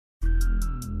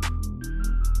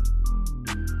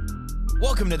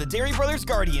Welcome to the Dery Brothers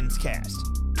Guardians Cast,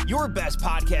 your best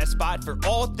podcast spot for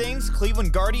all things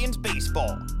Cleveland Guardians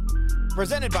baseball.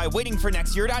 Presented by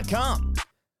waitingfornextyear.com.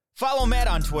 Follow Matt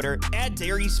on Twitter at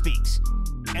Dery Speaks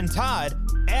and Todd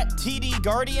at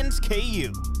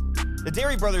TDGuardiansKU. The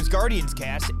Dery Brothers Guardians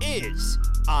Cast is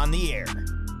on the air.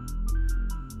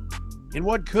 In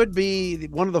what could be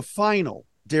one of the final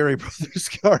Dery Brothers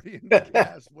Guardians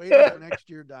Cast,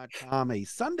 waitingfornextyear.com, a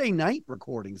Sunday night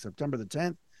recording, September the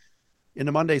 10th.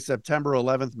 Into Monday, September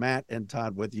 11th, Matt and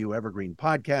Todd with you, Evergreen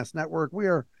Podcast Network. We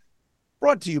are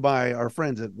brought to you by our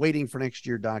friends at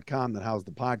waitingfornextyear.com that house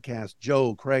the podcast.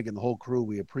 Joe, Craig, and the whole crew,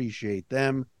 we appreciate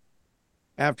them.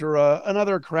 After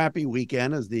another crappy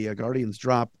weekend as the Guardians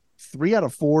drop 3 out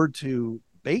of 4 to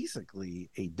basically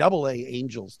a Double-A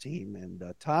Angels team. And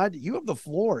Todd, you have the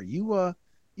floor. You've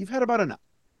had about enough.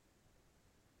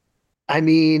 I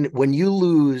mean, when you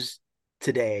lose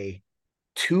today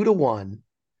 2-1,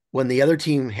 when the other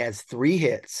team has 3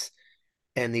 hits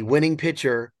and the winning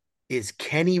pitcher is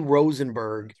Kenny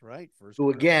Rosenberg, That's right. who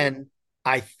again,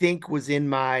 I think was in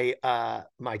my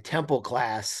my Temple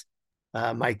class,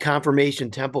 my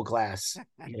confirmation Temple class,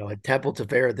 at Temple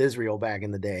Tifereth Israel back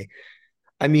in the day.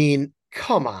 I mean,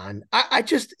 come on. I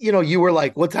just, you were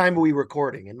like, what time are we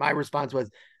recording? And my response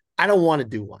was, I don't want to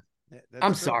do one.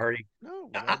 I'm true. Sorry. No,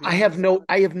 I have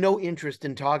no interest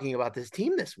in talking about this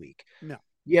team this week. No.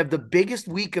 You have the biggest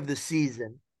week of the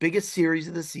season, biggest series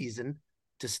of the season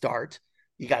to start.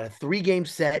 You got a 3-game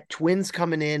set, Twins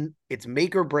coming in. It's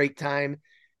make or break time,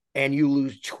 and you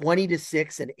lose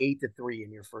 20-6 and 8-3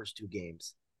 in your first 2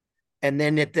 games. And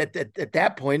then at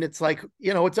that point, it's like,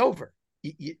 it's over.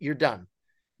 You're done.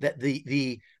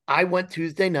 I went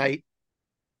Tuesday night,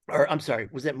 or I'm sorry,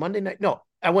 was it Monday night? No,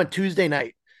 I went Tuesday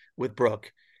night with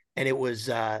Brooke, and it was,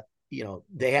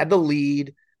 they had the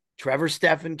lead. Trevor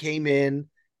Stephan came in,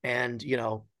 and,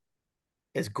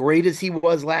 as great as he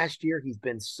was last year, he's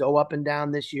been so up and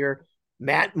down this year.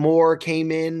 Matt Moore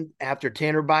came in after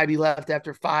Tanner Bybee left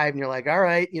after 5, and you're like, all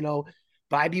right,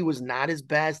 Bybee was not his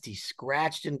best. He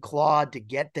scratched and clawed to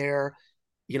get there,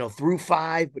 through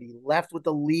 5, but he left with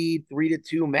the lead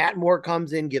 3-2. Matt Moore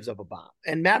comes in, gives up a bomb,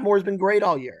 and Matt Moore's been great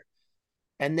all year.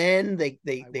 And then they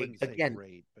again,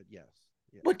 great, but yes.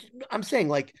 But I'm saying,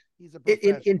 like, he's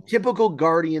a in typical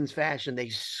Guardians fashion, they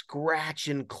scratch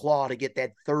and claw to get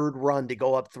that 3rd run to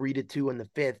go up 3-2 in the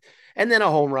 5th, and then a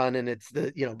home run, and it's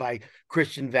by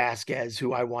Christian Vasquez,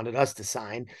 who I wanted us to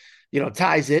sign,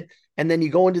 ties it, and then you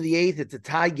go into the 8th, it's a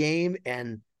tie game,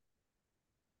 and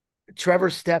Trevor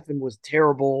Stephan was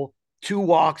terrible, 2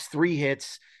 walks, 3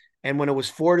 hits, and when it was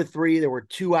 4-3, there were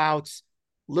 2 outs.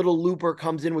 Little Looper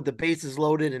comes in with the bases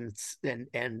loaded,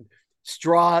 and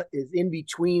Straw is in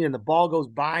between, and the ball goes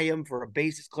by him for a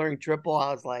bases clearing triple.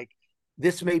 I was like,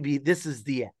 this is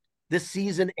the end. This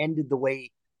season ended the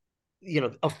way,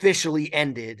 officially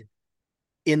ended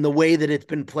in the way that it's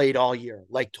been played all year,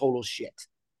 like total shit.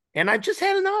 And I've just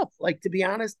had enough. Like, to be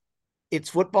honest, it's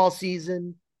football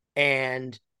season,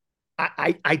 and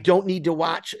I don't need to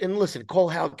watch. And listen,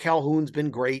 Cole Calhoun's been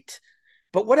great,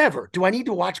 but whatever. Do I need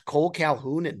to watch Cole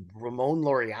Calhoun and Ramon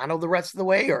Laureano the rest of the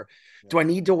way, or do I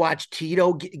need to watch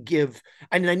Tito give?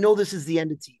 I mean, I know this is the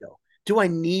end of Tito. Do I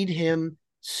need him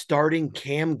starting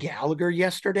Cam Gallagher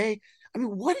yesterday? I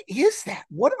mean, what is that?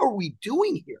 What are we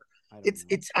doing here?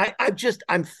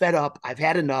 I'm fed up. I've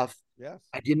had enough. Yes.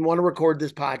 I didn't want to record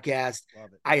this podcast.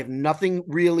 I have nothing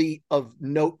really of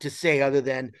note to say other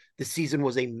than the season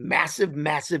was a massive,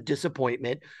 massive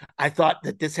disappointment. I thought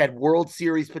that this had World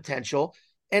Series potential,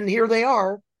 and here they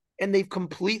are, and they've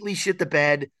completely shit the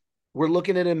bed. We're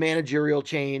looking at a managerial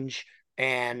change,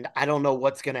 and I don't know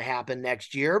what's going to happen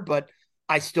next year, but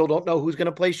I still don't know who's going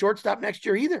to play shortstop next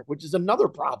year either, which is another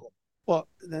problem. Well,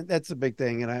 that's a big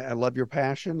thing, and I love your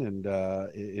passion, and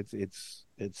it's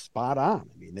spot on.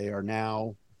 I mean, they are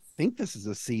now, I think this is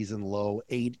a season low,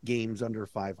 8 games under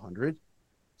 500,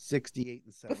 68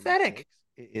 and 76. Pathetic.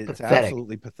 It's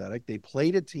absolutely pathetic. They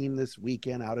played a team this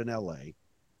weekend out in L.A.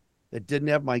 that didn't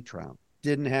have Mike Trout,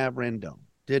 didn't have Rendon,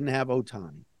 didn't have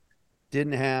Ohtani,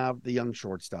 didn't have the young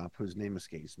shortstop whose name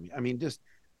escapes me. I mean, just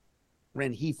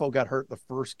Rengifo got hurt the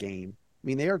first game. I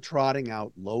mean, they are trotting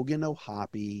out Logan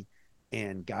O'Hoppe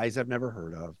and guys I've never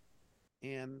heard of.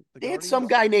 And they had some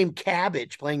guy named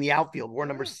Cabbage playing the outfield, war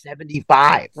number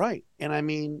 75. Right. And I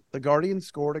mean, the Guardians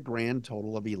scored a grand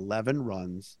total of 11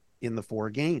 runs in the 4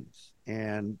 games.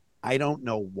 And I don't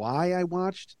know why I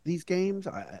watched these games.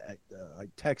 I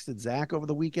texted Zach over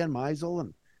the weekend, Meisel,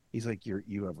 and he's like,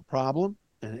 you have a problem?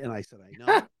 And I said, I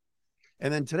know.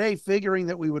 And then today, figuring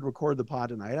that we would record the pod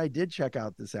tonight, I did check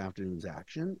out this afternoon's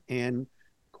action. And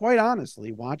quite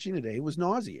honestly, watching today was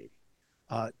nauseating.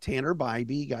 Tanner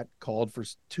Bybee got called for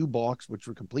 2 balks, which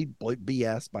were complete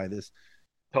BS by this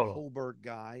Holbert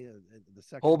guy. The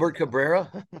second Holbert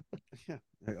Cabrera. Yeah,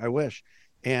 I wish.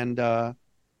 And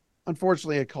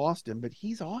unfortunately, it cost him. But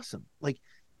he's awesome. Like,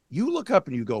 you look up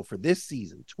and you go for this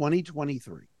season,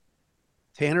 2023.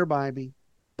 Tanner Bybee,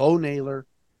 Bo Naylor,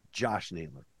 Josh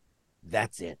Naylor.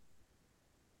 That's it.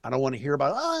 I don't want to hear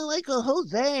about, I like a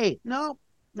Jose. No.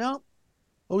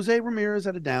 Jose Ramirez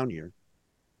had a down year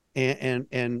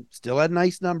and still had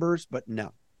nice numbers, but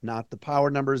no, not the power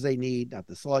numbers they need, not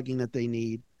the slugging that they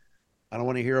need. I don't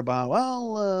want to hear about,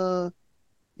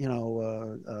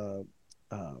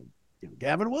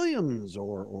 Gavin Williams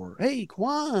or hey,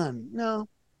 Quan. No.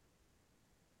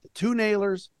 The 2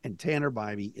 Nailers and Tanner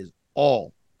Bybee is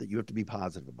all that you have to be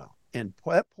positive about. And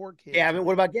that poor kid. Gavin,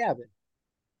 what about Gavin?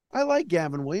 I like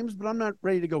Gavin Williams, but I'm not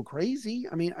ready to go crazy.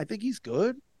 I mean, I think he's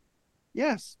good.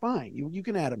 Yes, fine. You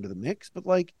can add him to the mix, but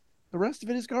like the rest of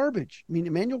it is garbage. I mean,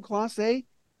 Emmanuel Clase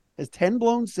has 10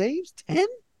 blown saves. 10? I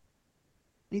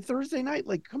mean, Thursday night,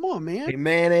 like, come on, man. Hey,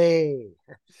 Manny.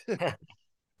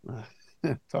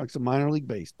 Talk some minor league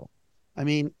baseball. I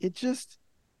mean, it just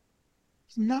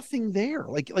there's nothing there.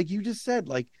 Like you just said,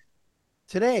 like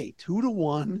today,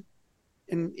 2-1.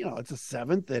 And, it's a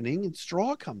 7th inning and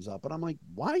Straw comes up. And I'm like,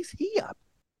 why is he up?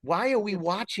 Why are we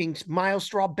watching Miles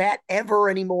Straw bat ever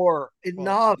anymore?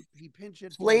 Enough. He pinch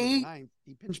hit for him in the 9th.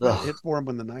 He pinch hit for him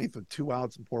in the 9th with 2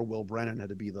 outs, and poor Will Brennan had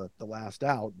to be the last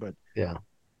out. But yeah, I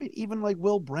mean, even like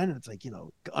Will Brennan, it's like,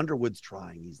 Underwood's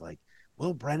trying. He's like,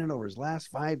 Will Brennan over his last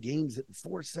 5 games at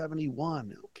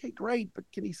 471. Okay, great. But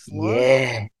can he slug?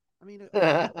 Yeah. I mean,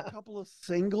 a couple of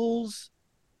singles.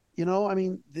 I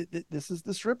mean, this is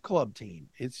the strip club team.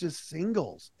 It's just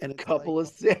singles, and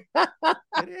it's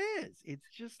it is. It's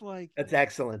just like that's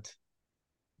excellent.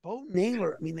 Bo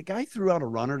Naylor. I mean, the guy threw out a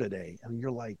runner today, and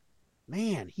you're like,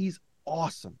 man, he's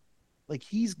awesome. Like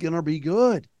he's gonna be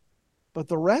good. But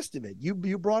the rest of it, you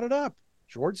brought it up.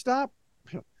 Shortstop.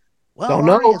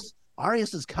 Well,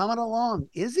 Arias is coming along.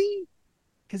 Is he?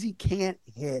 Because he can't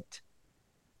hit.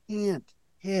 He's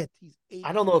 8.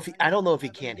 I don't know if he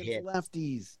can't hit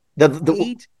lefties. The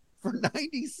 8 for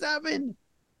 97.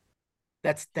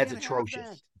 That's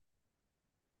atrocious.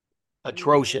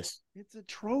 Atrocious. It's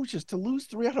atrocious to lose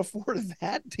 3 out of 4 to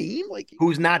that team. Like,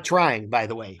 who's not trying, by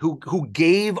the way, who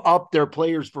gave up their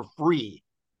players for free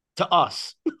to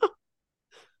us.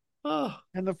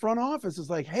 And the front office is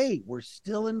like, hey, we're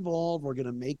still involved. We're going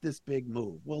to make this big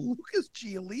move. Well, Lucas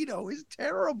Giolito is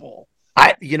terrible.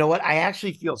 You know what? I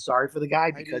actually feel sorry for the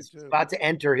guy because he's about to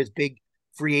enter his big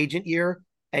free agent year,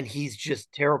 and he's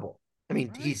just terrible. I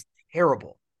mean, he's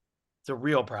terrible. It's a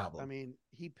real problem. I mean,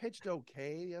 he pitched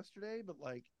okay yesterday, but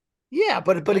like, yeah,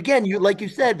 but again, like you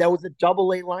said, that was a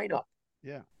double-A lineup.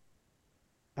 Yeah.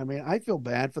 I mean, I feel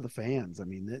bad for the fans. I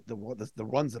mean, the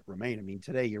runs that remain. I mean,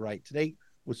 today, you're right. Today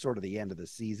was sort of the end of the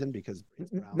season because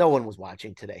no one was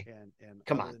watching today. And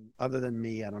come on, other than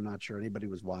me, I'm not sure anybody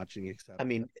was watching except. I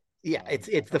mean, yeah,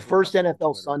 it's the first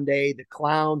NFL Sunday. The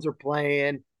Clowns are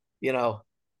playing. I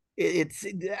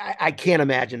can't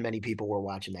imagine many people were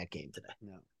watching that game today.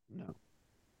 No.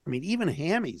 I mean, even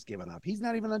Hammy's given up. He's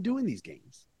not even doing these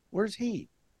games. Where's he?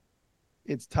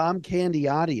 It's Tom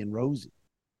Candiotti and Rosie.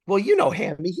 Well,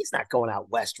 Hammy, he's not going out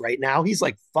west right now. He's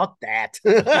like, fuck that.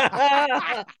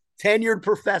 Tenured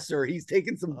professor. He's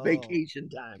taking some vacation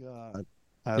time. God,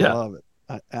 I love it.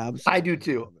 I absolutely. I do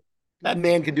too. That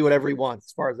man can do whatever he wants,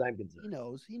 as far as I'm concerned.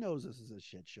 He knows this is a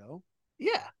shit show.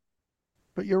 Yeah.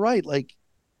 But you're right. Like,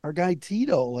 our guy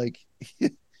Tito, like,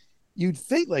 you'd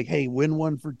think, like, hey, win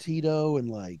one for Tito, and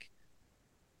like,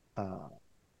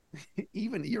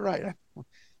 even you're right.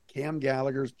 Cam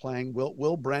Gallagher's playing.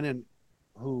 Will Brennan,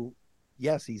 who,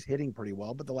 yes, he's hitting pretty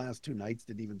well, but the last 2 nights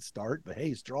didn't even start. But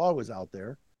hey, Straw was out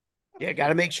there. Yeah, got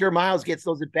to make sure Miles gets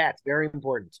those at bats. Very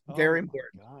important. Very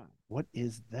important. God. What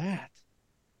is that?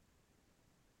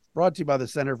 Brought to you by the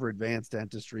Center for Advanced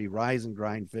Dentistry, Rise and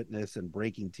Grind Fitness, and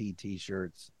Breaking Tea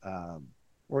T-shirts.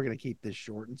 We're going to keep this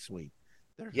short and sweet.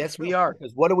 Yes, we are.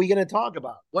 Because what are we going to talk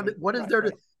about? What is there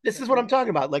to? This is what I'm talking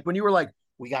about. Like when you were like,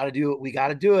 we got to do it. We got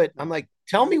to do it. I'm like,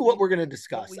 tell me what we're going to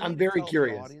discuss. I'm very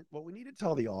curious. What we need to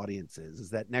tell the audience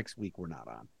is that next week we're not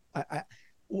on.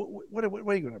 What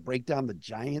are you going to break down the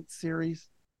Giants series?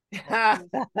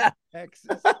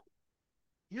 Texas.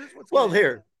 Here's what's going to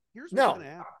happen.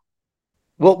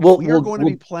 We are going to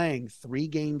be playing 3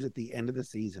 games at the end of the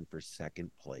season for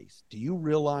second place. Do you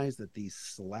realize that these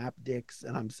slapdicks,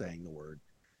 and I'm saying the word,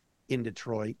 in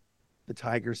Detroit, the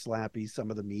Tiger slappies, some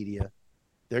of the media,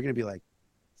 they're going to be like,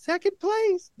 second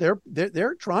place.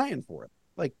 They're trying for it.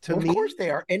 Like, to me, of course they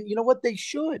are, and you know what? They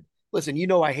should. listen, you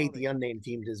know I hate they the unnamed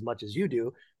teams as much as you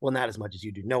do. Well, not as much as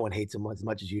you do. No one hates them as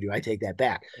much as you do. I take that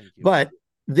back. Thank you. But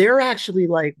they're actually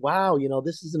like, wow,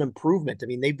 this is an improvement. I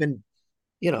mean, they've been,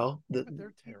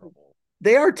 they're terrible.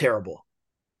 They are terrible.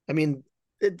 I mean,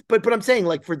 but I'm saying,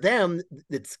 like, for them,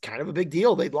 it's kind of a big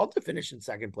deal. They'd love to finish in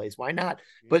second place. Why not?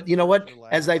 But you know what?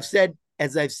 As I've said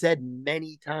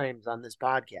many times on this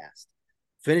podcast,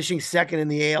 finishing second in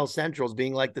the AL Centrals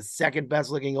being like the second best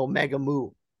looking Omega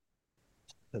move.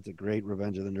 That's a great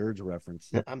Revenge of the Nerds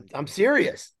reference. I'm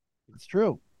serious. It's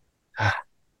true.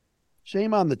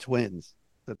 Shame on the Twins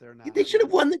that they're not. They should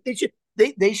have won.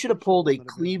 They should have pulled a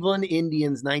Cleveland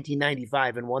Indians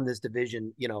 1995 and won this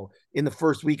division, in the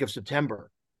first week of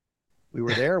September. We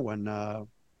were there when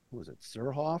who was it?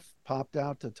 Surhoff popped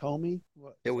out to Tommy.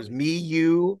 It was me,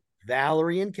 you,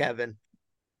 Valerie, and Kevin.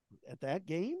 At that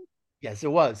game? Yes,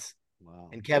 it was. Wow.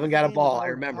 And Kevin got a ball. I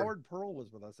remember. Howard Pearl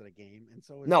was with us at a game, and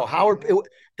so Howard.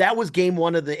 That was game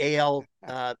one of the AL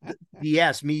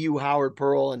BS. Me, you, Howard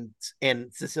Pearl,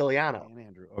 and Siciliano. And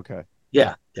Andrew. Okay.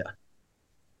 Yeah.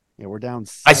 Yeah, we're down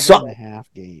 7.5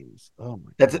 games. Oh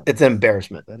my God. It's an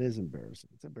embarrassment. That is embarrassing.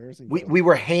 It's embarrassing. We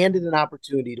were handed an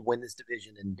opportunity to win this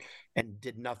division and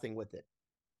did nothing with it.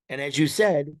 And as you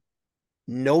said,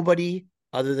 nobody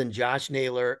other than Josh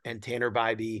Naylor and Tanner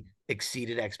Bybee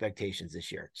exceeded expectations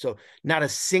this year. So not a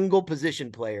single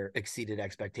position player exceeded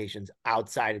expectations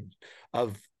outside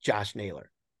of Josh Naylor.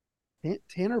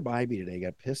 Tanner Bybee today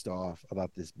got pissed off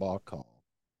about this balk call.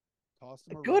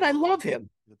 Good, I love him.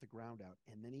 With the ground out,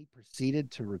 and then he proceeded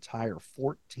to retire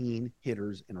 14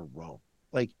 hitters in a row.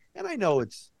 And I know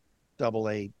it's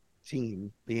AA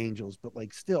team, the Angels, but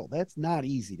still, that's not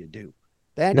easy to do.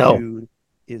 That dude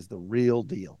is the real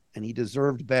deal, and he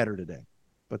deserved better today.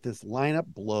 But this lineup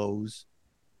blows.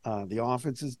 The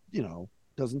offense is,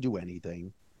 doesn't do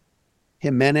anything.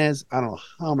 Jimenez, I don't know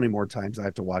how many more times I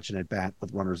have to watch an at bat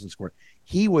with runners in score.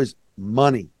 He was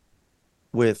money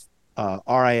with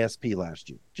RISP last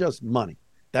year, just money.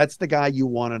 That's the guy you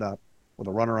wanted up with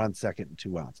a runner on second and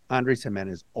 2 outs. Andres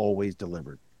Jimenez always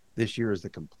delivered. This year is the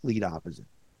complete opposite.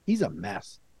 He's a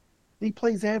mess. He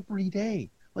plays every day.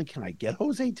 Can I get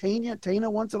Jose Tena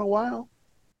once in a while?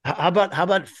 How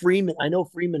about Freeman? I know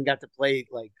Freeman got to play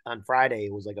on Friday.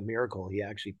 It was a miracle. He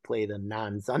actually played a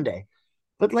non-Sunday.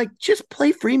 But just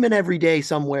play Freeman every day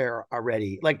somewhere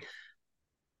already.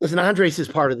 Listen, Andres is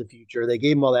part of the future. They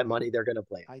gave him all that money. They're going to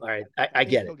play. All right, I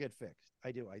get it. He'll get fixed.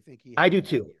 I do. I do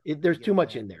too. There's too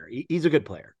much in there. He's a good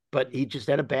player, but he just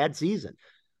had a bad season.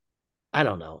 I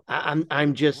don't know. I'm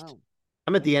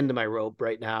at the end of my rope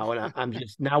right now, and I'm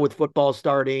just now with football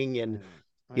starting, and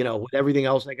with everything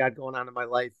else I got going on in my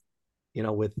life,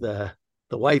 with the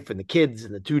wife and the kids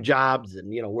and the 2 jobs,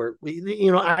 and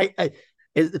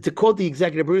to quote the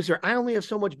executive producer, I only have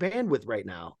so much bandwidth right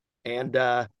now, and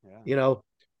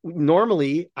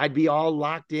normally I'd be all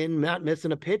locked in, not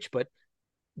missing a pitch, but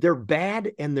they're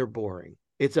bad and they're boring.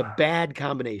 It's a bad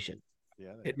combination.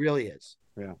 Yeah, it really is.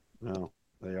 Yeah, no,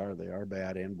 they are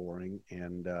bad and boring.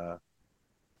 And, I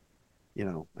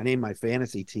named my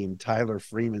fantasy team Tyler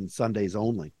Freeman Sundays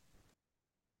only.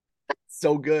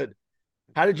 So good.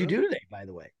 How did you do today, by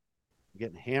the way? I'm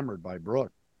getting hammered by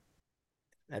Brooke.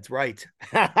 That's right.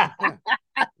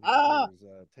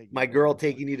 My girl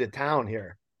taking you to town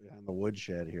here. On the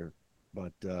woodshed here.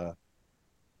 But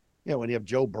when you have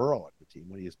Joe Burrow on the team,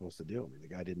 what are you supposed to do? I mean, the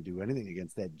guy didn't do anything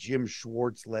against that Jim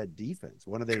Schwartz-led defense.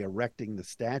 When are they erecting the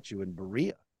statue in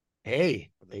Berea? Hey,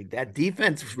 that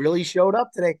defense really showed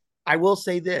up today. I will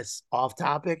say this, off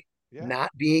topic,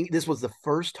 this was the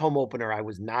first home opener I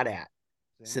was not at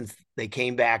since they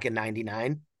came back in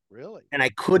 99. Really? And I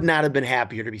could not have been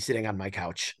happier to be sitting on my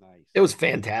couch. Nice. It was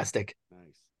fantastic.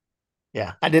 Nice.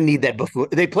 Yeah, I didn't need that before.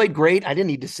 They played great. I didn't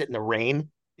need to sit in the rain.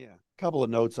 Yeah. A couple of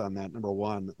notes on that. Number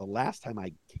one, the last time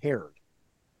I cared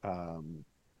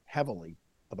heavily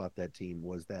about that team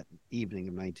was that evening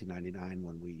of 1999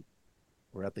 when we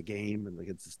were at the game and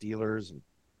against the Steelers, and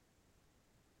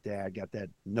Dad got that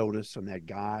notice from that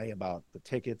guy about the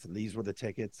tickets, and these were the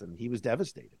tickets, and he was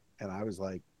devastated. And I was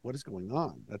like, what is going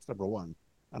on? That's number one.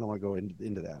 I don't want to go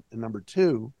into that. And number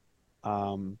two,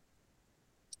 what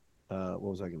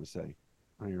was I going to say?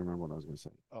 I don't even remember what I was going to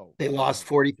say. Oh, they lost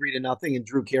 43-0, and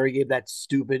Drew Carey gave that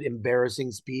stupid,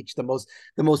 embarrassing speech. The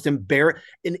most embarrassing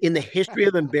in the history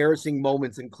of embarrassing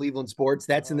moments in Cleveland sports.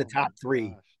 That's in the top 3.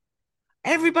 Gosh.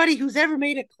 Everybody who's ever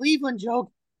made a Cleveland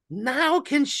joke now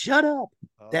can shut up.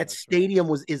 That stadium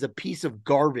is a piece of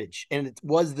garbage, and it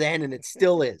was then, and it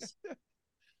still is.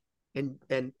 And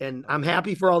I'm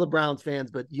happy for all the Browns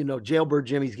fans, but Jailbird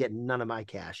Jimmy's getting none of my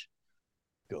cash.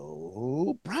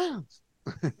 Go Browns.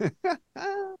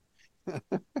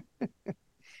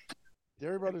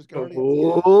 Dery Brothers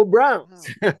Guardians. Oh, Browns.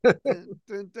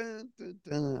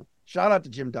 Shout out to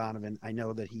Jim Donovan. I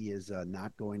know that he is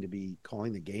not going to be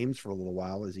calling the games for a little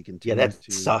while as he continues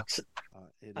that sucks.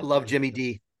 I love Jimmy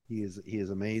D. He is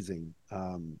amazing.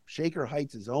 Shaker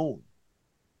Heights' his own.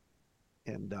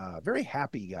 And very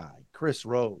happy guy, Chris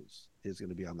Rose, is going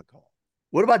to be on the call.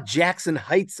 What about Jackson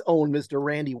Heights' own Mr.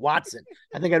 Randy Watson?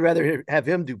 I think I'd rather have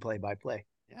him do play-by-play.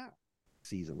 Yeah.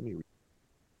 Season. Let me read.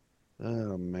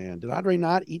 Oh, man. Did Andre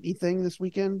not eat anything this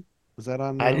weekend? Was that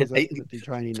on there? Did he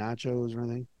try any nachos or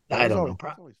anything? I don't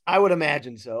know. I would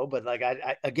imagine so. But like,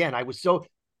 I was so,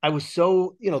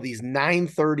 these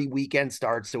 9:30 weekend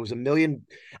starts. There was a million.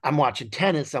 I'm watching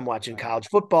tennis. I'm watching college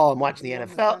football. I'm watching the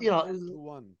NFL. Who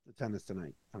won the tennis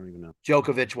tonight? I don't even know.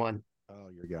 Djokovic won. Oh,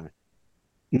 your guy.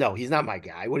 No, he's not my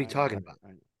guy. What are you talking about?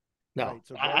 No, right,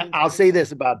 so I'll say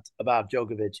this about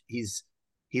Djokovic. He's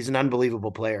an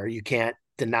unbelievable player. You can't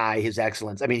deny his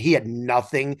excellence. I mean, he had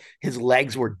nothing. His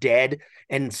legs were dead,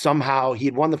 and somehow he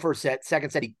had won the first set.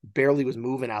 Second set, he barely was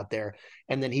moving out there,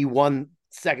 and then he won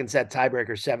second set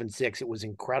tiebreaker 7-6. It was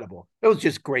incredible. It was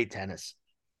just great tennis.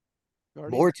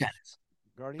 More tennis.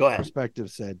 Go ahead. Perspective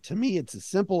said, to me, it's as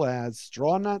simple as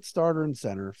straw not starter and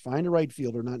center, find a right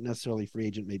fielder, not necessarily free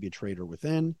agent, maybe a trader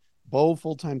within, Bo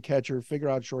full-time catcher, figure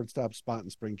out shortstop spot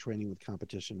in spring training with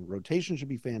competition. Rotation should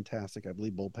be fantastic. I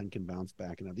believe bullpen can bounce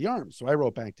back and have the arms. So I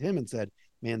wrote back to him and said,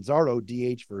 Manzardo,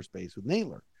 DH first base with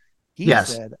Naylor. He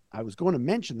said, I was going to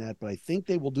mention that, but I think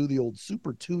they will do the old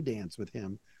Super 2 dance with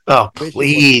him. Oh,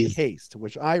 please. Case, to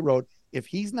which I wrote, if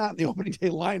he's not in the opening day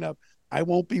lineup, I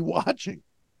won't be watching.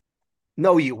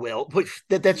 No, you will. But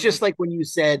that's just like when you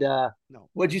said, no.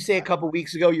 What'd you say a couple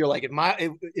weeks ago? You're like,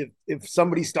 if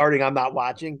somebody's starting, I'm not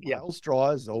watching. Yeah. Kyle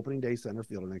Straw is opening day center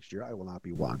fielder next year. I will not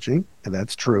be watching. And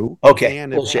that's true. Okay.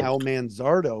 And if Kyle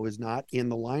Manzardo is not in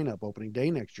the lineup opening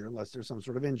day next year, unless there's some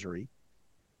sort of injury,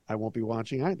 I won't be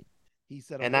watching either. He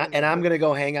said, I'm going to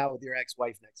go hang out with your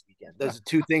ex-wife next weekend. Those are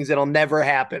two things that'll never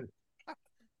happen.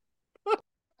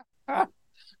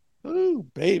 Ooh,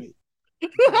 baby.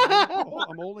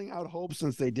 I'm holding out hope,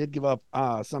 since they did give up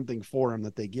something for him,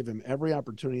 that they give him every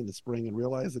opportunity in the spring and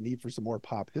realize the need for some more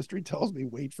pop. History tells me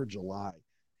wait for July.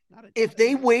 If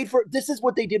they wait for, this is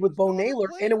what they did with Bo Naylor,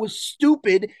 and it was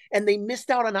stupid, and they missed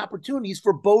out on opportunities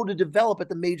for Bo to develop at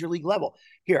the major league level.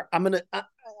 Here, I'm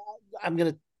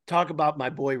gonna talk about my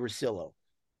boy Russillo.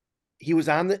 He was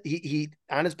on he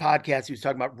on his podcast. He was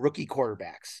talking about rookie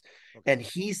quarterbacks, and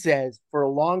he says for a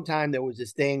long time there was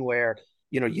this thing where,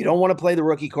 you don't want to play the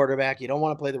rookie quarterback. You don't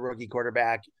want to play the rookie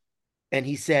quarterback. And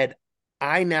he said,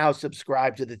 I now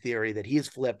subscribe to the theory that he has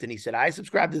flipped. And he said, I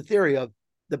subscribe to the theory of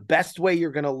the best way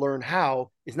you're going to learn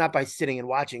how is not by sitting and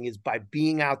watching, is by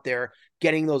being out there,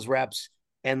 getting those reps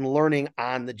and learning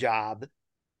on the job.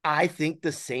 I think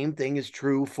the same thing is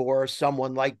true for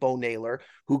someone like Bo Naylor,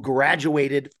 who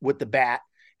graduated with the bat.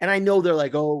 And I know they're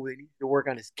like, oh, we need to work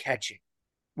on his catching.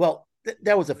 Well,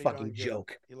 that was a fucking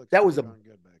joke. That was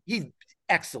he's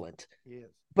excellent. He is.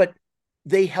 But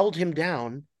they held him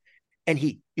down, and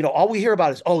all we hear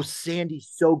about is, oh,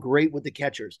 Sandy's so great with the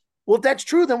catchers. Well, if that's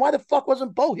true, then why the fuck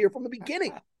wasn't Bo here from the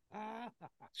beginning?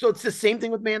 So it's the same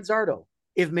thing with Manzardo.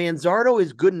 If Manzardo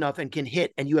is good enough and can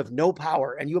hit, and you have no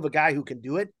power, and you have a guy who can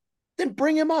do it, then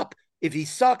bring him up. If he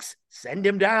sucks, send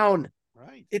him down.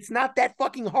 Right. It's not that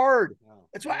fucking hard. No.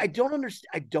 That's why I don't understand.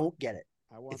 I don't get it.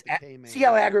 I want see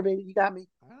how aggravated you got me?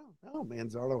 I don't know.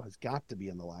 Manzardo has got to be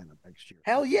in the lineup next year.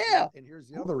 Hell yeah. And here's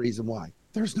the other reason why.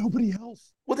 There's nobody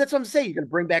else. Well, that's what I'm saying. You're going to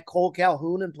bring back Cole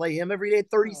Calhoun and play him every day at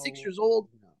 36 years old?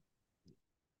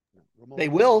 No. They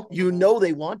will.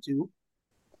 They want to.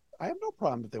 I have no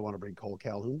problem if they want to bring Cole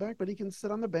Calhoun back, but he can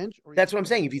sit on the bench. That's what I'm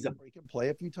saying. If he can play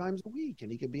a few times a week,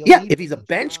 and he can be if he's a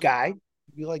bench guy,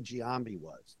 be like Giambi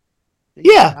was.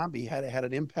 Yeah, Giambi had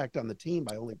an impact on the team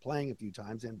by only playing a few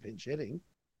times and pinch hitting.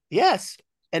 Yes,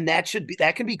 and that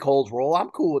can be Cole's role. I'm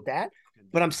cool with that.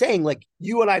 But I'm saying, like,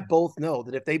 you and I both know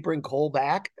that if they bring Cole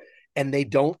back and they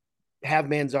don't have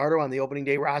Manzardo on the opening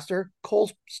day roster,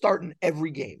 Cole's starting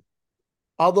every game.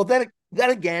 Although then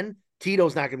again,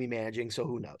 Tito's not going to be managing, so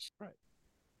who knows?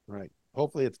 Right.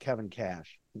 Hopefully it's Kevin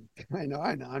Cash. I know.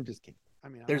 I'm just kidding. I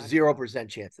mean, there's 0%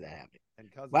 chance of that happening.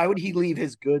 Why would he leave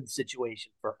his good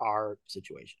situation for our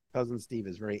situation? Cousin Steve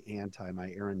is very anti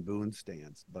my Aaron Boone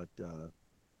stance, but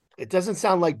it doesn't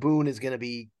sound like Boone is going to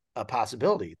be a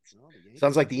possibility.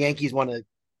 Sounds like the Yankees want to,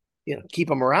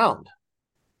 keep him around.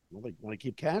 Well, they want to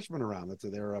keep Cashman around.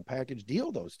 They're a package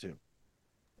deal, those two.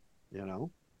 The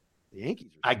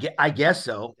Yankees. I guess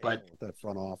so, but that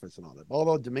front office and all that.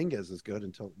 Although Dominguez is good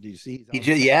until, do you see? He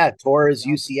tore his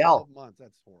UCL. Months.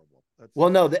 That's horrible. Well,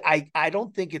 no, I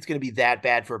don't think it's going to be that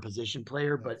bad for a position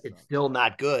player, but it's still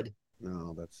not good.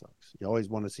 No, that sucks. You always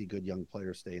want to see good young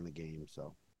players stay in the game.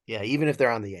 So yeah, even if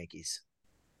they're on the Yankees.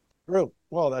 True.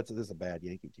 Well, this is a bad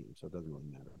Yankee team, so it doesn't really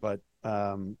matter. But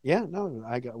yeah, no,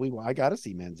 I got to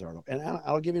see Manzardo, and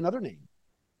I'll give you another name.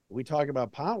 We talk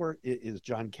about power. Is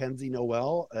John Kenzie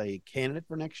Noel a candidate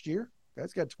for next year?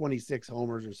 Guy's got 26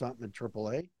 homers or something in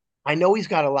AAA. I know he's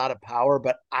got a lot of power,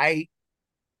 but I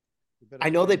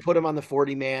know they put him on the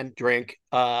 40-man drink,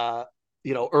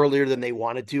 earlier than they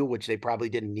wanted to, which they probably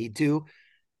didn't need to.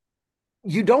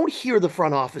 You don't hear the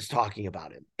front office talking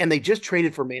about him. And they just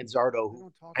traded for Manzardo,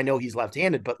 who I know he's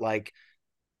left-handed, but like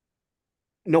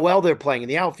Noel, they're playing in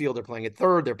the outfield, they're playing at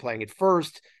third, they're playing at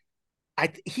first.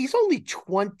 He's only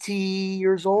 20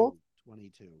 years old.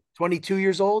 22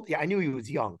 years old. Yeah, I knew he was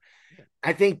young. Yeah.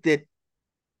 I think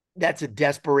that's a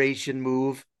desperation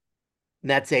move.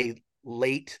 And that's a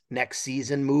late next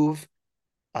season move.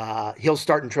 He'll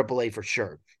start in AAA for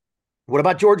sure. What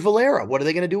about George Valera? What are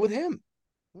they going to do with him?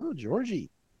 Oh,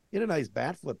 Georgie. He had a nice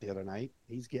bat flip the other night.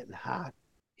 He's getting hot.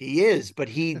 He is, but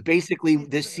he basically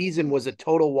this season was a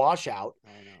total washout.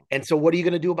 And so what are you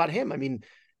going to do about him? I mean,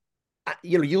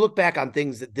 you look back on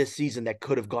things that this season that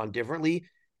could have gone differently.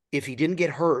 If he didn't get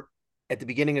hurt at the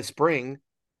beginning of spring,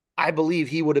 I believe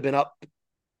he would have been up,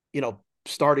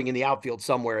 starting in the outfield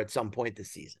somewhere at some point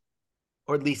this season.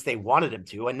 Or at least they wanted him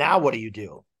to. And now what do you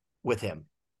do with him?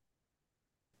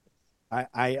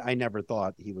 I never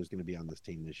thought he was going to be on this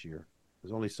team this year.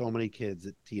 There's only so many kids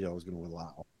that Tito is going to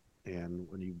allow. And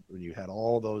when you had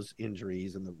all those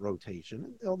injuries and the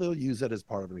rotation, they'll use that as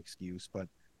part of an excuse. But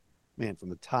man, from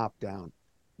the top down,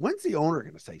 when's the owner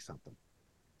going to say something?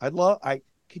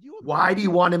 Why do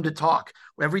you want him to talk?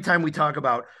 Every time we talk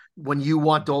about when you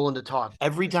want Dolan to talk,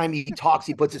 every time he talks,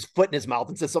 he puts his foot in his mouth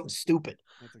and says something stupid.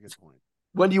 That's a good point.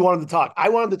 When do you want him to talk? I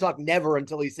want him to talk never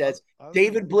until he says,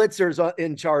 David Blitzer's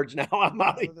in charge now. I'm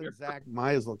out of here. Zach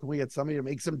Meisel. Can we get somebody to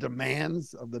make some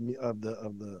demands of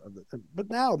the but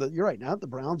now that you're right. Now the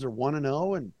Browns are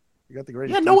 1-0 and you got the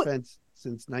greatest defense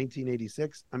since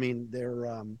 1986. I mean, they're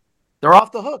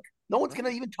off the hook. No one's going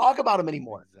to even talk about them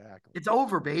anymore. Exactly. It's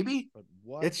over, baby.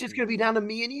 It's just going to be down to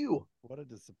me and you. What a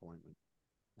disappointment.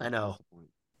 I know.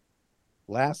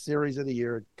 Last series of the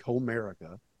year,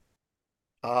 Comerica.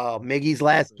 Miggy's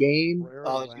last game.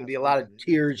 Oh, there's going to be a lot of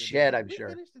tears shed, I'm sure.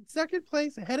 Finished in second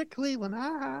place ahead of Cleveland.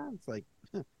 It's like,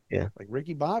 yeah, like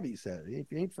Ricky Bobby said,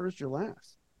 if you ain't first, you're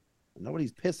last.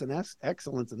 Nobody's pissing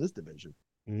excellence in this division.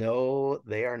 No,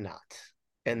 they are not.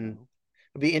 And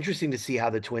it'll be interesting to see how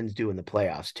the Twins do in the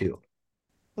playoffs too.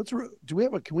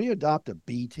 Can we adopt a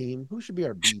B team? Who should be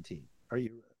our B team?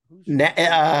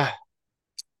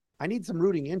 I need some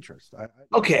rooting interest.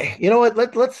 Okay, you know what?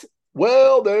 Let's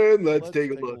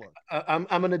take a look. I'm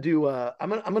gonna do. I'm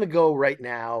gonna go right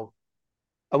now.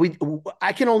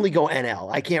 I can only go NL.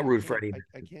 I can't root for any.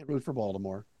 I can't root for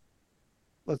Baltimore.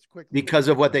 Let's quickly because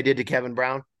of what they did to Kevin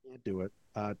Brown. Can't do it.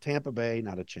 Tampa Bay,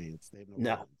 not a chance. They have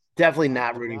no definitely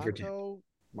not rooting for Tampa.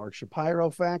 Mark Shapiro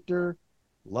factor.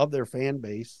 Love their fan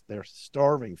base. They're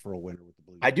starving for a winner with the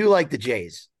Blues. I do like the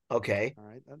Jays. Okay. All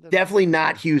right. Definitely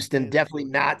not Houston. Definitely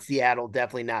not Seattle.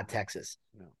 Definitely not Texas.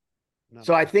 No.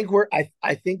 So I think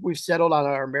we've settled on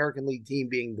our American League team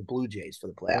being the Blue Jays for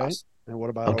the playoffs. Right. And what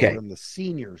about over in the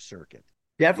senior circuit?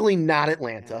 Definitely not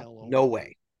Atlanta. No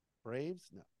way. Braves?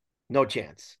 No. No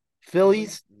chance.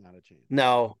 Phillies? Not a chance.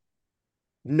 No.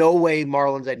 No way.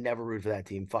 Marlins, I'd never root for that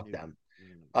team. Fuck them.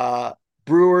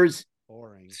 Brewers?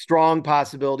 Boring. Strong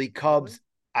possibility. Cubs?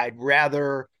 I'd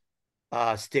rather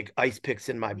stick ice picks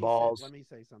in my balls. Let me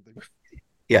say something.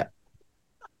 Yeah.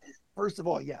 First of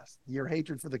all, yes, your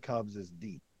hatred for the Cubs is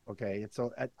deep. Okay. And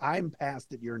so I'm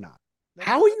past it. You're not.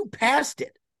 How are you past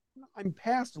it? I'm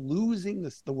past losing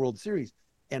the World Series.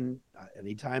 And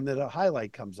anytime that a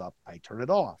highlight comes up, I turn it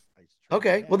off.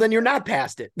 Okay. Well, then you're not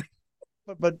past it.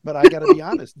 But I got to be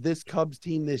honest. This Cubs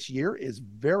team this year is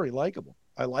very likable.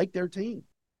 I like their team.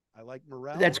 I like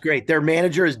Morel. That's great. Their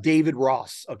manager is David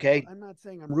Ross. Okay. I'm not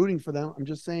saying I'm rooting for them. I'm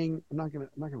just saying I'm not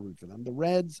gonna root for them. The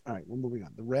Reds. All right, we're moving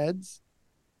on. The Reds.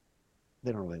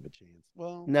 They don't really have a chance.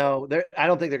 Well, no, I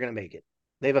don't think they're going to make it.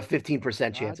 They have a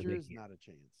 15% chance of making it. Not a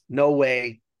chance. No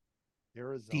way.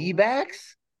 Arizona.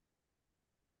 D-backs?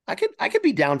 I could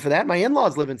be down for that. My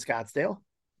in-laws live in Scottsdale.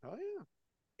 Oh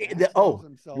yeah.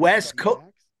 West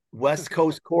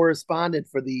Coast correspondent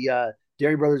for the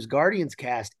Dery Brothers Guardians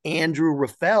cast, Andrew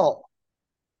Raffel,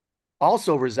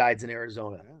 also resides in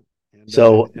Arizona.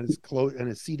 Yeah. And it's close, and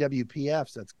it's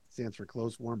CWPF. That stands for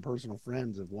Close Warm Personal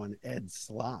Friends of one Ed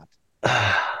Slott.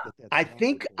 I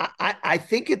think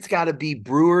it's got to be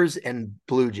Brewers and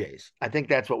Blue Jays. I think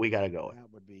that's what we got to go with.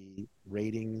 That would be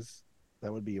ratings.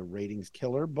 That would be a ratings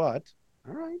killer, but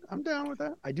all right, I'm down with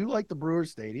that. I do like the Brewers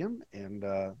Stadium, and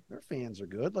their fans are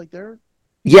good. Like they're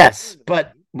Yes,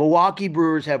 but Milwaukee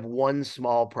Brewers have one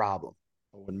small problem.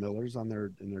 Owen Miller's on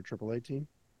in their AAA team.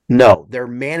 No, their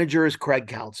manager is Craig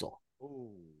Counsell. Ooh.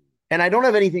 And I don't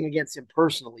have anything against him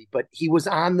personally, but he was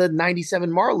on the 97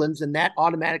 Marlins, and that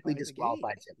automatically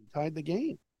disqualifies him. He tied the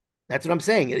game. That's what I'm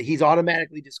saying. He's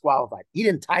automatically disqualified. He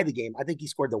didn't tie the game. I think he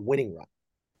scored the winning run.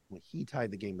 Well, he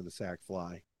tied the game with a sac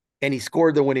fly. And he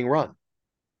scored the winning run.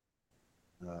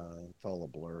 It's all a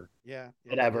blur. Yeah.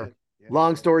 Whatever. Yeah,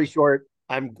 long story short,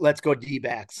 let's go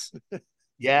D-backs.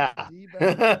 Yeah.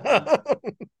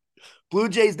 Blue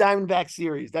Jays Diamondback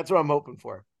series. That's what I'm hoping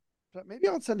for. But maybe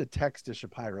I'll send a text to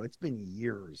Shapiro. It's been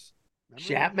years.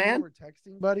 Chapman? We were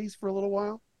texting buddies for a little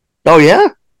while. Oh, yeah?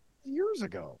 Years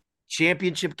ago.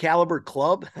 Championship caliber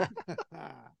club.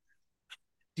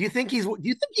 Do you think he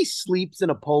sleeps in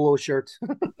a polo shirt?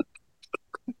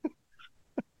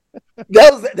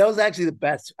 That was actually the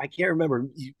best. I can't remember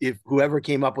if whoever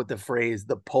came up with the phrase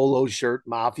 "the polo shirt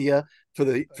mafia" for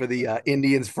the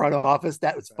Indians front office.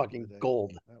 That was fucking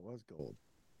gold. That was gold.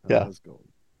 That was gold.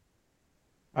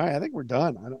 All right, I think we're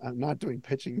done. I'm not doing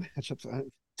pitching matchups.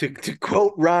 To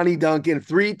quote Ronnie Duncan,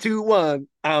 3, 2, 1,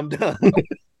 I'm done.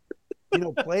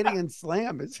 Play It Again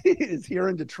Slam is here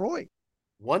in Detroit.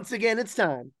 Once again, it's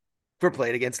time for Play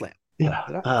It Again Slam.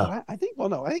 Yeah. I think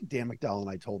Dan McDowell and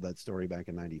I told that story back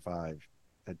in '95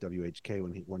 at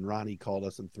WHK when Ronnie called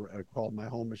us and called my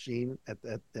home machine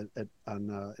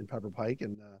in Pepper Pike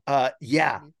and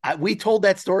we told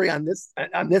that story on this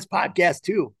podcast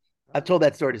too. I've told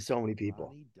that story to so many people.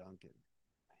 Ronnie Duncan.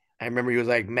 I remember he was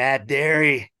like, Matt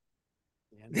Dery.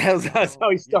 That's how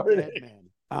he started it. Man.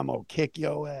 I'm gonna kick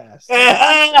your ass.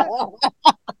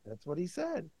 That's what he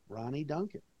said. Ronnie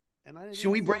Duncan.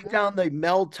 Should we break down the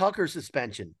Mel Tucker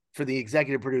suspension for the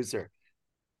executive producer?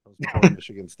 Those poor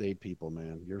Michigan State people,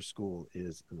 man. Your school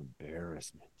is an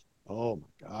embarrassment. Oh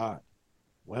my God.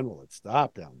 When will it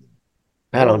stop down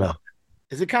there? I don't know.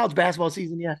 Is it college basketball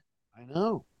season yet? I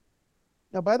know.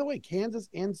 Now, by the way, Kansas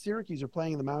and Syracuse are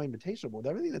playing in the Maui Invitational. With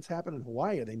everything that's happened in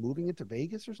Hawaii, are they moving it to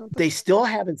Vegas or something? They still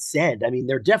haven't said. I mean,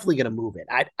 they're definitely going to move it.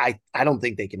 I don't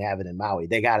think they can have it in Maui.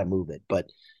 They got to move it. But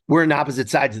we're in opposite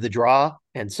sides of the draw,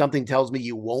 and something tells me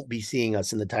you won't be seeing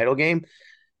us in the title game.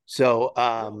 So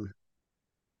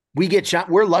we get shot.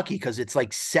 We're lucky because it's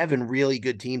like 7 really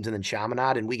good teams and then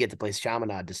Chaminade, and we get to play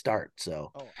Chaminade to start.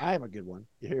 So I have a good one.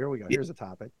 Here we go. Here's a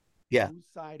topic. Yeah. Whose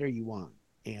side are you on?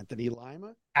 Anthony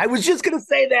Lima? I was just going to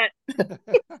say that.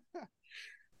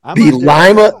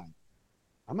 Lima.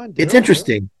 I'm on Daryl. It's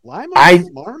interesting. Lima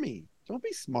smarmy. Don't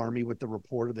be smarmy with the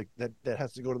reporter that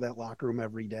has to go to that locker room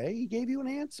every day. He gave you an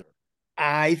answer.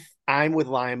 I'm with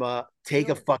Lima. Take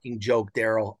a fucking joke,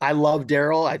 Daryl. I love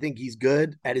Daryl. I think he's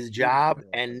good at his job,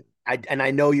 and I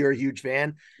know you're a huge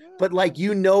fan. Yeah. But like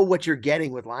what you're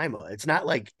getting with Lima. It's not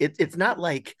like it's not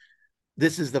like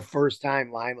this is the first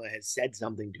time Lima has said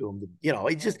something to him.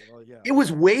 It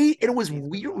was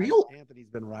real. Anthony's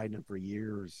been riding him for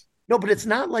years. No, but it's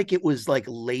not like it was like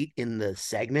late in the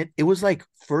segment. It was like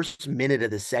first minute of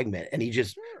the segment, and he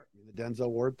just the Denzel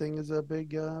Ward thing is a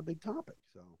big topic.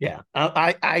 So yeah,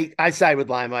 I side with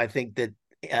Lima. I think that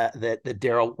that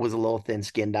Daryl was a little thin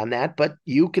skinned on that, but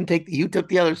you took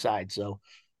the other side. So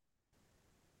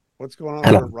what's going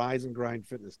on with Rise and Grind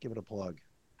Fitness? Give it a plug.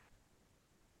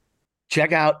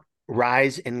 Check out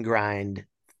Rise and Grind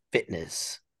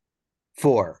Fitness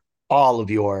for all of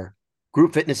your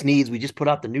group fitness needs. We just put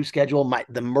out the new schedule.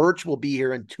 The merch will be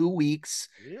here in 2 weeks.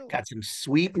 Really? Got some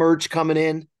sweet merch coming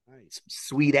in. Nice. Some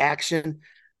sweet action.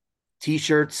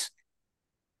 T-shirts,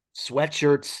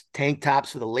 sweatshirts, tank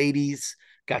tops for the ladies.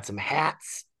 Got some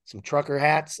hats, some trucker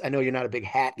hats. I know you're not a big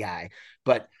hat guy,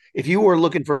 but if you were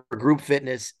looking for group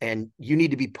fitness and you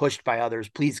need to be pushed by others,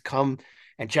 please come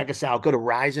and check us out. Go to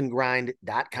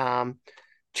riseandgrind.com.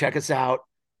 Check us out.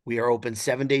 We are open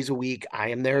 7 days a week. I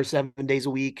am there 7 days a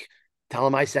week. Tell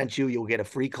them I sent you. You'll get a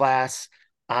free class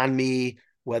on me,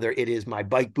 whether it is my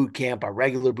bike boot camp, our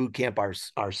regular boot camp,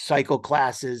 our cycle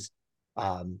classes.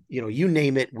 You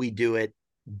name it, we do it.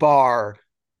 Bar,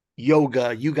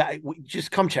 yoga, you guys, just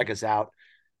come check us out.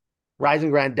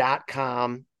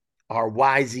 riseandgrind.com, our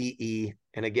YZE.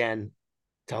 And again,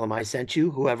 tell them I sent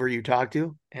you, whoever you talk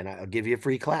to, and I'll give you a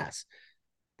free class.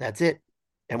 That's it.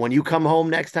 And when you come home,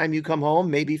 next time you come home,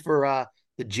 maybe for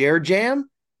the Jer Jam,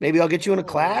 maybe I'll get you in a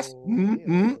class.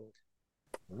 Mm-hmm.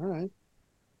 All right.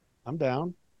 I'm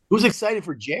down. Who's excited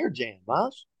for Jer Jam,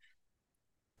 Mosh?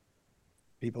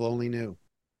 People only knew.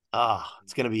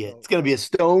 It's gonna be a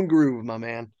stone groove, my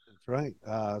man. That's right.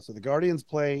 So the Guardians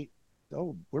play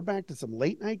Oh, we're back to some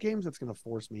late night games. That's going to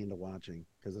force me into watching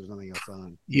because there's nothing else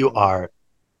on. You are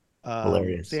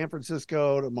hilarious. San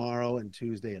Francisco tomorrow and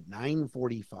Tuesday at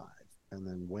 9:45, and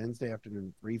then Wednesday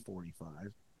afternoon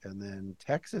 3:45, and then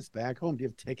Texas back home. Do you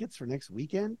have tickets for next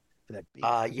weekend for that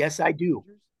big? Yes, I do.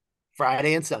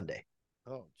 Friday and Sunday.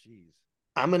 Oh, geez.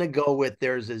 I'm going to go with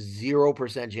there's a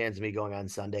 0% chance of me going on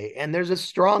Sunday, and there's a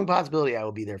strong possibility I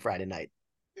will be there Friday night.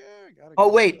 Yeah, gotta Oh,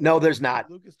 go. wait, no, there's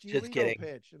not. Lucas Just Giolito kidding.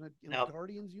 pitch in a No.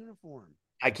 Guardians uniform.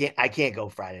 I can't go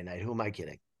Friday night. Who am I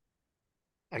kidding?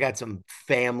 I got some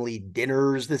family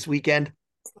dinners this weekend,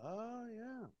 Oh,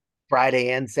 yeah.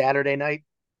 Friday and Saturday night,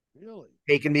 Really?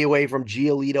 taking me away from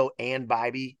Giolito and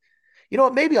Bybee. You know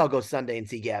what? Maybe I'll go Sunday and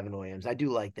see Gavin Williams. I do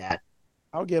like that.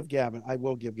 I will give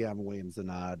Gavin Williams a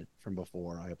nod from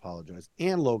before. I apologize.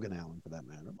 And Logan Allen for that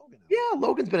matter. Yeah,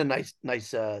 Logan's been a nice,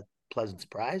 pleasant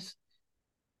surprise.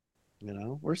 You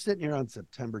know, we're sitting here on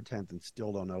September 10th and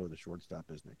still don't know who the shortstop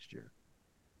is next year.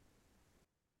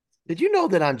 Did you know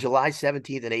that on July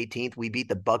 17th and 18th, we beat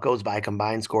the Buccos by a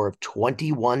combined score of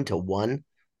 21-1?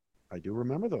 I do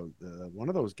remember those. One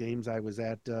of those games I was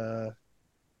at,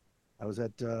 was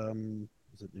it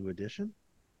New Edition?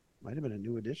 Might have been a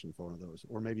New Edition for one of those.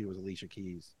 Or maybe it was Alicia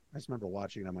Keys. I just remember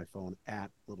watching it on my phone at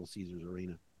Little Caesars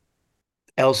Arena.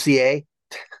 LCA?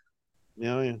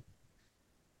 Yeah.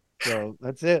 So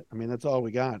that's it. I mean, that's all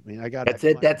we got. I mean, That's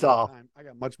it. That's all. I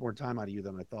got much more time out of you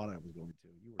than I thought I was going to.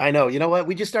 I know. You know what?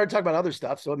 We just started talking about other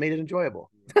stuff, so it made it enjoyable.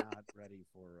 You were not ready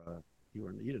for.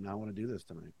 You did not want to do this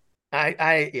tonight.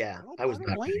 I was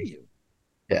not blame ready. you.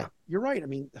 Yeah, you're right. I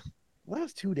mean,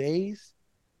 last 2 days,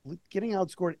 getting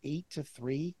outscored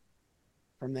 8-3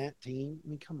 from that team. I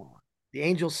mean, come on. The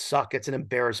Angels suck. It's an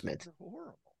embarrassment. They're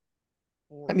horrible.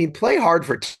 I mean, play hard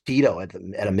for Tito at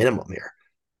a minimum here.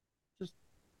 Just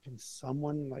can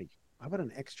someone how about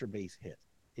an extra base hit?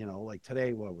 You know, like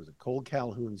today, what was it? Cole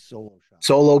Calhoun's solo shot.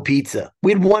 Solo pizza.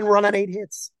 We had 1 run on 8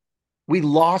 hits. We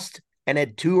lost and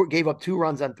gave up 2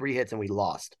 runs on 3 hits, and we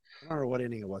lost. I don't know what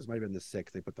inning it was. It might have been the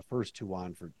 6th. They put the first 2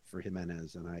 on for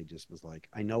Jimenez, and I just was like,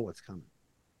 I know what's coming.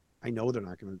 I know they're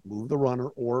not going to move the runner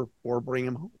or bring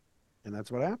him home, and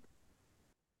that's what happened.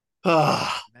 All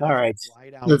right.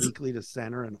 Slide out weakly to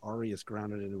center, and Arias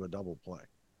grounded into a double play.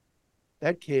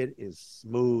 That kid is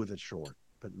smooth at short,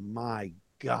 but my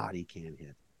God, he can't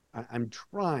hit. I'm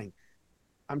trying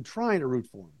to root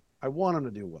for him. I want him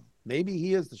to do well. Maybe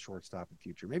he is the shortstop in the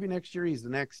future. Maybe next year he's the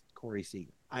next Corey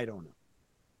Seager. I don't know.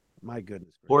 My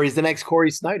goodness. Or he's the next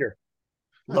Corey Snyder.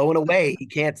 Low and away. He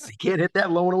can't hit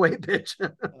that low and away pitch.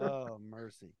 Oh,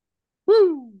 mercy.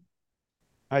 Woo.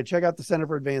 All right, check out the Center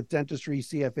for Advanced Dentistry,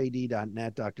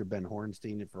 CFAD.net, Dr. Ben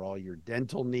Hornstein, for all your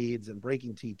dental needs and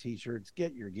Breaking Tea t-shirts.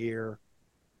 Get your gear.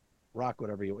 Rock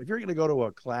whatever you want. If you're going to go to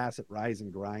a class at Rise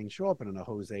and Grind, show up in a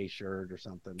Jose shirt or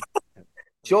something.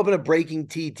 Show up in a Breaking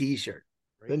Tea t-shirt.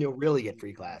 Then you'll really get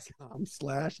free classes.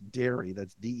 /Dery.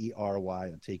 That's Dery.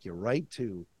 I'll take you right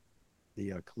to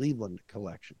the Cleveland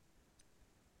collection.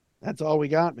 That's all we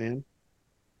got, man.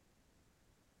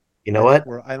 You know what?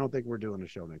 I don't think we're doing a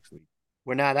show next week.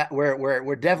 We're not.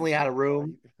 We're definitely out of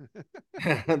room.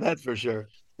 That's for sure.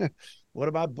 What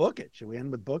about Book It? Should we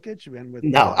end with Book It? Should we end with?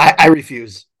 No, I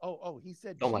refuse. Oh, he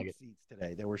said don't like it. Seats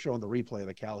today. They were showing the replay of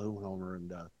the Calhoun homer,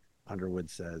 and Underwood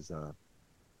says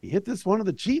he hit this one of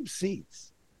the cheap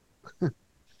seats. Do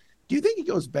you think he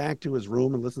goes back to his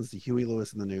room and listens to Huey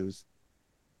Lewis in the news?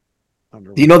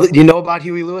 Underwood. Do you know about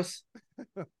Huey Lewis?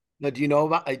 No. Do you know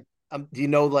about? Do you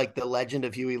know like the legend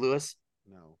of Huey Lewis?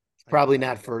 No. It's probably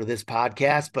not for this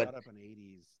podcast, but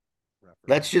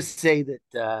let's just say that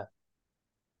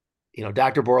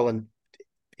Dr. Borland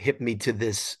hit me to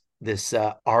this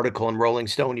article in Rolling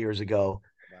Stone years ago,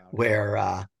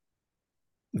 where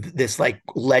this like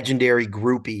legendary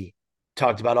groupie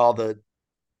talked about all the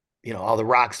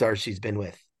rock stars she's been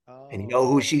with. Oh. And you know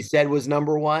who she said was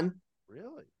number 1?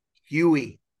 Really?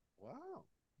 Huey. Wow.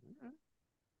 Okay.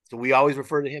 So we always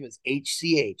refer to him as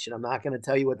HCH, and I'm not going to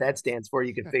tell you what that stands for.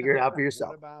 You can figure it out for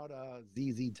yourself. What about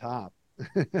ZZ Top?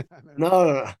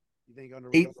 No. You think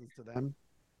Underwood listens to them?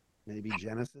 Maybe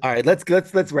Genesis? All right, let's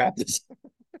wrap this.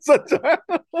 I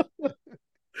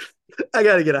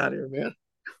got to get out of here, man.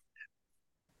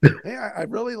 Hey, I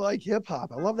really like hip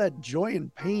hop. I love that Joy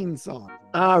and Pain song.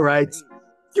 All right.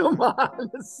 Come on. And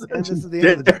this is the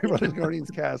end of the Dery Brothers Guardians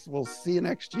cast. We'll see you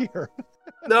next year.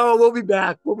 No, we'll be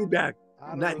back.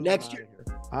 Not next year.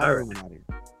 All right.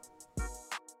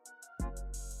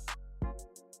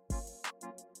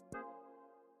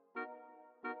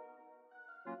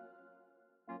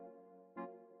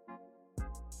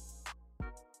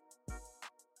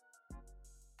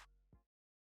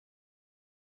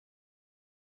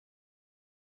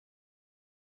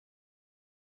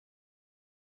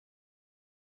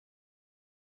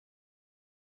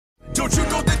 Don't you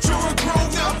know that you're a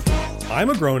grown-up? I'm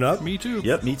a grown-up. Me too.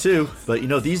 Yep, me too. But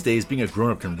these days, being a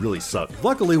grown-up can really suck.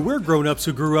 Luckily, we're grown-ups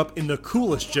who grew up in the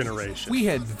coolest generation. We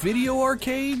had video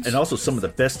arcades. And also some of the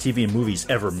best TV and movies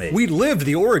ever made. We lived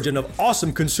the origin of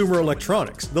awesome consumer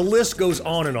electronics. The list goes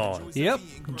on and on. Yep,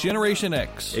 Generation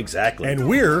X. Exactly. And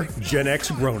we're Gen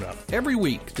X grown-up. Every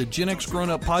week, the Gen X Grown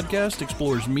Up podcast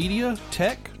explores media,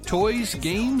 tech, toys,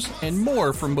 games, and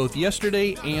more from both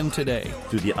yesterday and today.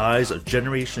 Through the eyes of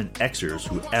Generation Xers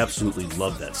who absolutely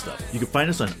love that stuff. You can find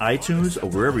us on iTunes or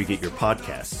wherever you get your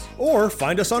podcasts. Or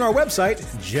find us on our website,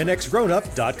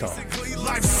 genxgrownup.com.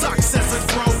 Life sucks as a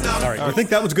grown-up. All right, you think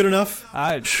that was good enough?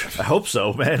 I hope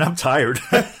so, man. I'm tired.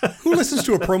 Who listens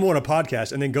to a promo on a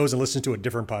podcast and then goes and listens to a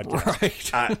different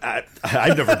podcast? Right.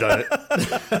 I've never done it.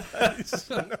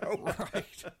 No. Right.